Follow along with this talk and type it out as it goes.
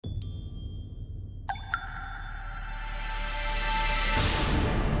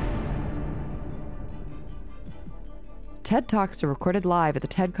TED Talks are recorded live at the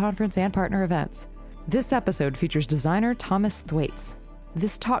TED Conference and partner events. This episode features designer Thomas Thwaites.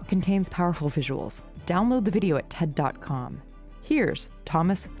 This talk contains powerful visuals. Download the video at TED.com. Here's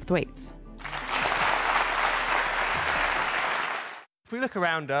Thomas Thwaites. If we look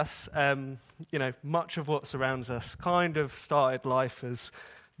around us, much of what surrounds us kind of started life as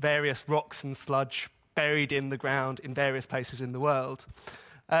various rocks and sludge buried in the ground in various places in the world.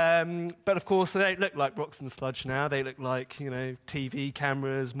 But of course, they don't look like rocks and sludge now. They look like, TV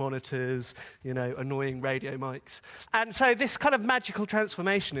cameras, monitors, annoying radio mics. And so this kind of magical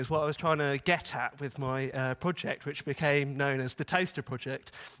transformation is what I was trying to get at with my project, which became known as the Toaster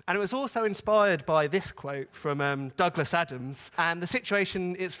Project. And it was also inspired by this quote from Douglas Adams. And the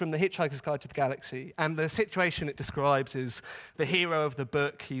situation is from The Hitchhiker's Guide to the Galaxy. And the situation it describes is the hero of the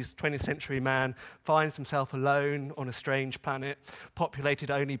book, he's a 20th century man, finds himself alone on a strange planet, populated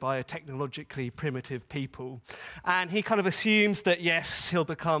only by a technologically primitive people. And he kind of assumes that, yes, he'll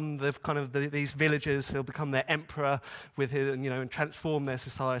become these villagers, he'll become their emperor with his, and transform their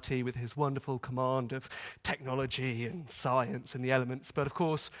society with his wonderful command of technology and science and the elements. But of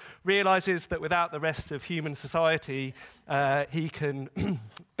course, realizes that without the rest of human society, he can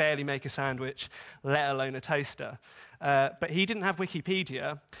barely make a sandwich, let alone a toaster. But he didn't have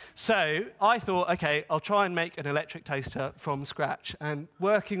Wikipedia, so I thought, okay, I'll try and make an electric toaster from scratch. And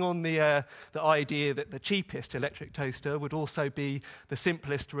working on the idea that the cheapest electric toaster would also be the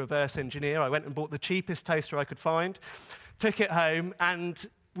simplest to reverse engineer, I went and bought the cheapest toaster I could find, took it home, and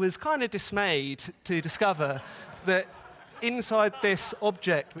was kind of dismayed to discover that inside this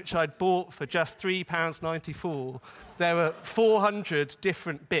object, which I'd bought for just £3.94, there were 400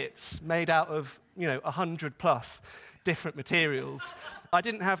 different bits made out of 100 plus different materials. I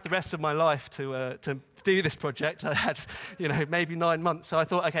didn't have the rest of my life to do this project. I had, maybe 9 months. So I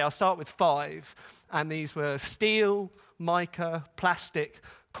thought, okay, I'll start with 5. And these were steel, mica, plastic,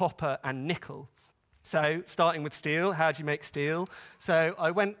 copper, and nickel. So, starting with steel, how do you make steel? So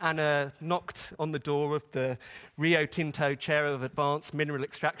I went and knocked on the door of the Rio Tinto Chair of Advanced Mineral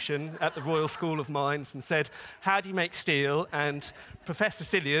Extraction at the Royal School of Mines and said, how do you make steel? And Professor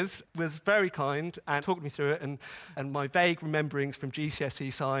Cilliers was very kind and talked me through it. And my vague rememberings from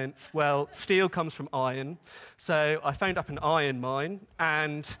GCSE science, well, steel comes from iron. So I phoned up an iron mine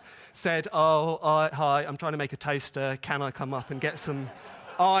and said, hi, I'm trying to make a toaster. Can I come up and get some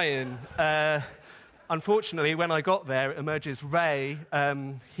iron? Unfortunately, when I got there, it emerges Ray.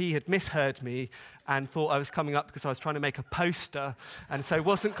 He had misheard me and thought I was coming up because I was trying to make a poster, and so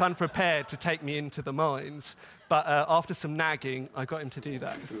wasn't kind of prepared to take me into the mines. But after some nagging, I got him to do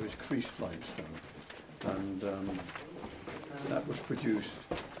that. It was creased limestone, and that was produced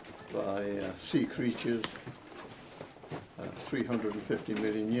by sea creatures 350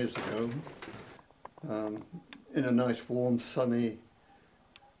 million years ago in a nice, warm, sunny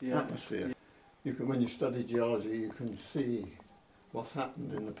atmosphere. When you study geology, you can see what's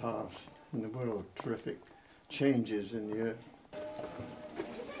happened in the past in the world, terrific changes in the earth.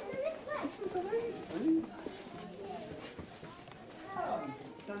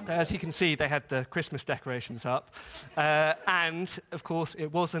 As you can see, they had the Christmas decorations up. And, of course,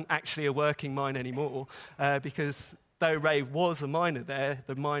 it wasn't actually a working mine anymore because though Ray was a miner there,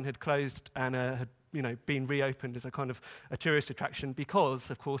 the mine had closed and had been reopened as a kind of a tourist attraction because,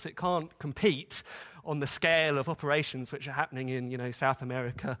 of course, it can't compete on the scale of operations which are happening in, South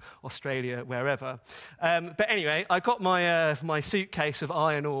America, Australia, wherever. But anyway, I got my suitcase of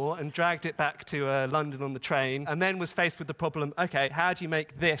iron ore and dragged it back to London on the train, and then was faced with the problem, okay, how do you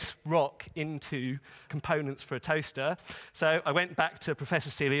make this rock into components for a toaster? So I went back to Professor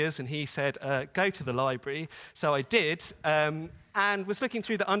Cilliers, and he said, go to the library. So I did, and was looking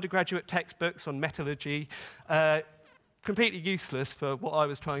through the undergraduate textbooks on metallurgy, completely useless for what I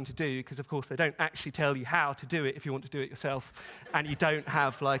was trying to do, because, of course, they don't actually tell you how to do it if you want to do it yourself, and you don't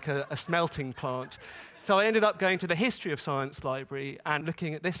have, like, a smelting plant. So I ended up going to the History of Science library and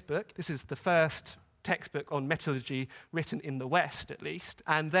looking at this book. This is the first textbook on metallurgy written in the West, at least.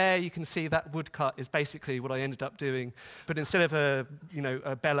 And there you can see that woodcut is basically what I ended up doing. But instead of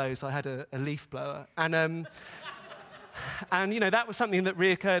a bellows, I had a leaf blower. And, that was something that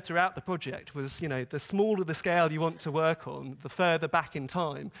reoccurred throughout the project, was, the smaller the scale you want to work on, the further back in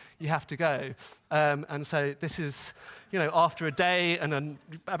time you have to go. And so this is, after a day and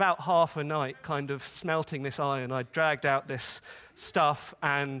about half a night kind of smelting this iron, I dragged out this stuff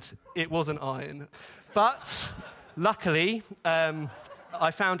and it wasn't iron. But luckily,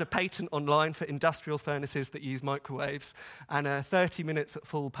 I found a patent online for industrial furnaces that use microwaves, and 30 minutes at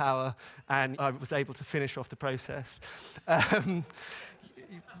full power, and I was able to finish off the process.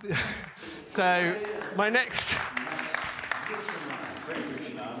 So my next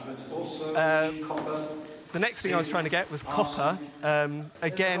The next thing I was trying to get was copper.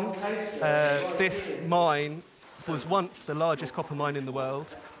 Again, this mine was once the largest copper mine in the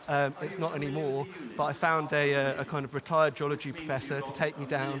world. It's not anymore, but I found a kind of retired geology professor to take me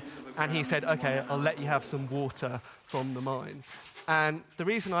down, and he said, okay, I'll let you have some water from the mine. And the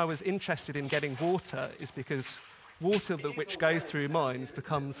reason I was interested in getting water is because water which goes through mines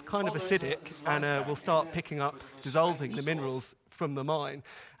becomes kind of acidic and will start picking up, dissolving the minerals from the mine.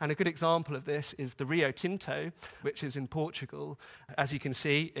 And a good example of this is the Rio Tinto, which is in Portugal. As you can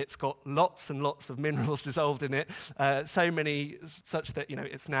see, it's got lots and lots of minerals dissolved in it, so many such that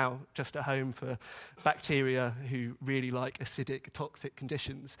it's now just a home for bacteria who really like acidic, toxic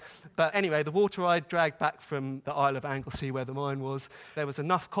conditions. But anyway, the water I dragged back from the Isle of Anglesey, where the mine was, there was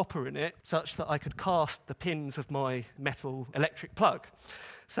enough copper in it such that I could cast the pins of my metal electric plug.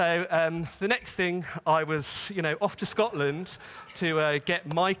 So the next thing, I was, off to Scotland to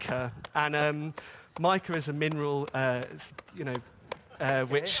get mica, and mica is a mineral,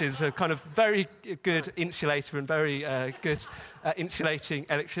 which is a kind of very good insulator and very good insulating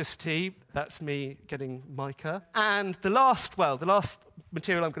electricity. That's me getting mica. And the last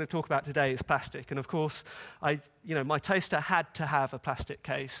material I'm going to talk about today is plastic. And of course, my toaster had to have a plastic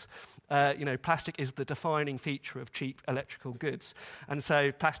case. Plastic is the defining feature of cheap electrical goods. And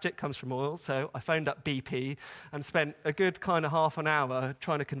so plastic comes from oil. So I phoned up BP and spent a good kind of half an hour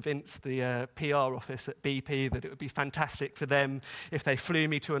trying to convince the PR office at BP that it would be fantastic for them if they flew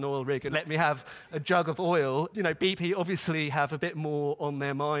me to an oil rig and let me have a jug of oil. BP obviously have a bit more on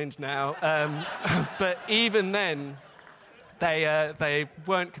their mind now. But even then, they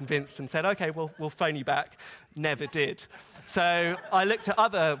weren't convinced and said, OK, we'll phone you back. Never did. So I looked at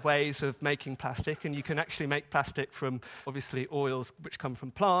other ways of making plastic, and you can actually make plastic from, obviously, oils which come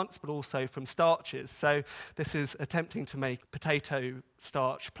from plants, but also from starches. So this is attempting to make potato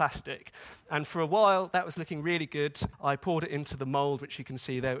starch plastic. And for a while, that was looking really good. I poured it into the mold, which you can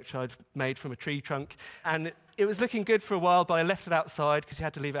see there, which I'd made from a tree trunk. And it was looking good for a while, but I left it outside because you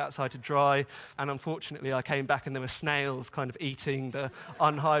had to leave it outside to dry. And unfortunately, I came back and there were snails kind of eating the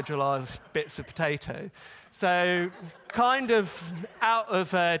unhydrolyzed bits of potato. So kind of out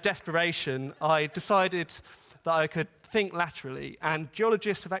of desperation, I decided that I could think laterally. And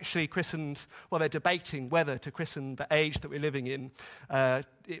geologists have actually they're debating whether to christen the age that we're living in.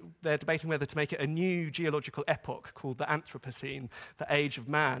 They're debating whether to make it a new geological epoch called the Anthropocene, the age of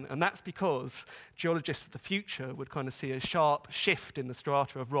man. And that's because geologists of the future would kind of see a sharp shift in the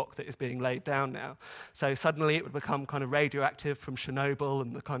strata of rock that is being laid down now. So suddenly it would become kind of radioactive from Chernobyl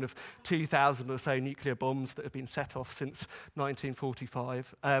and the kind of 2,000 or so nuclear bombs that have been set off since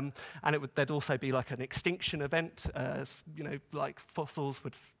 1945. And there'd also be like an extinction event, like fossils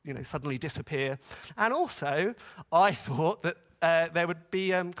would suddenly disappear. And also, I thought that there would be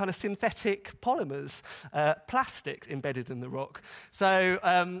kind of synthetic polymers, plastics embedded in the rock. So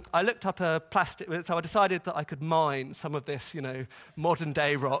I looked up a plastic, so I decided that I could mine some of this,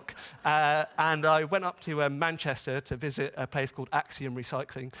 modern-day rock. And I went up to Manchester to visit a place called Axiom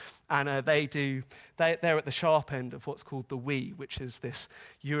Recycling. And they're at the sharp end of what's called the WEEE, which is this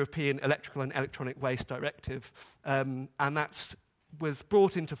European Electrical and Electronic Waste Directive. And was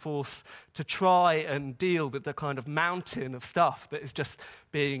brought into force to try and deal with the kind of mountain of stuff that is just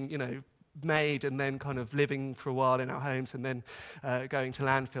being, made and then kind of living for a while in our homes and then going to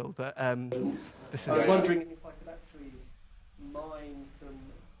landfill. But this is... I was wondering if I could actually mine some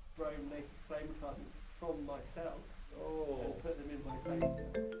brome naked flame retardants from myself and put them in my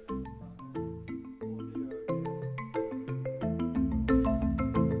toaster.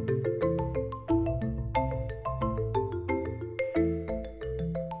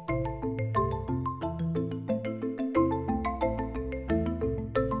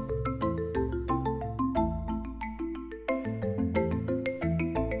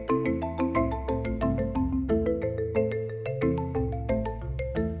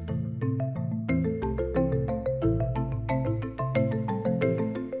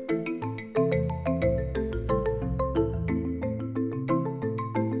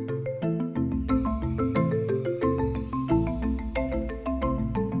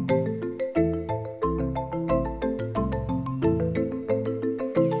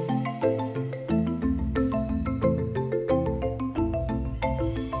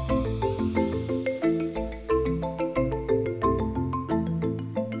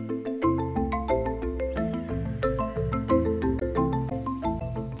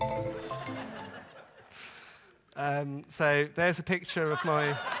 So there's a picture of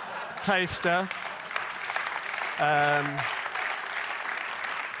my toaster.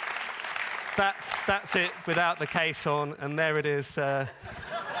 that's it without the case on, and there it is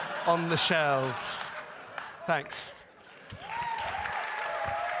on the shelves. Thanks.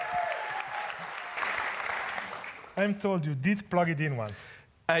 I'm told you did plug it in once.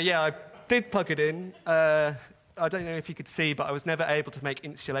 Yeah, I did plug it in. I don't know if you could see, but I was never able to make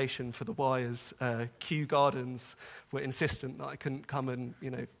insulation for the wires. Kew Gardens were insistent that I couldn't come and,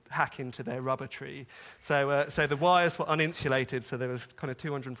 hack into their rubber tree. So the wires were uninsulated, so there was kind of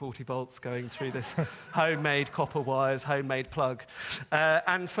 240 volts going through this homemade copper wires, homemade plug.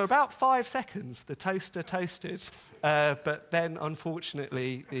 And for about 5 seconds, the toaster toasted, but then,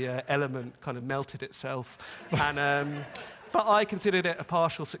 unfortunately, the element kind of melted itself. And... But I considered it a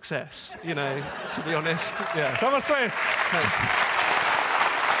partial success, to be honest. Yeah. Thomas Thwaites. Thanks.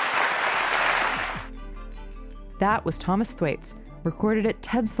 That was Thomas Thwaites, recorded at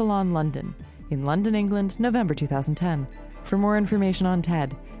TED Salon London, in London, England, November 2010. For more information on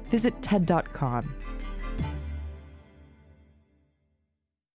TED, visit TED.com.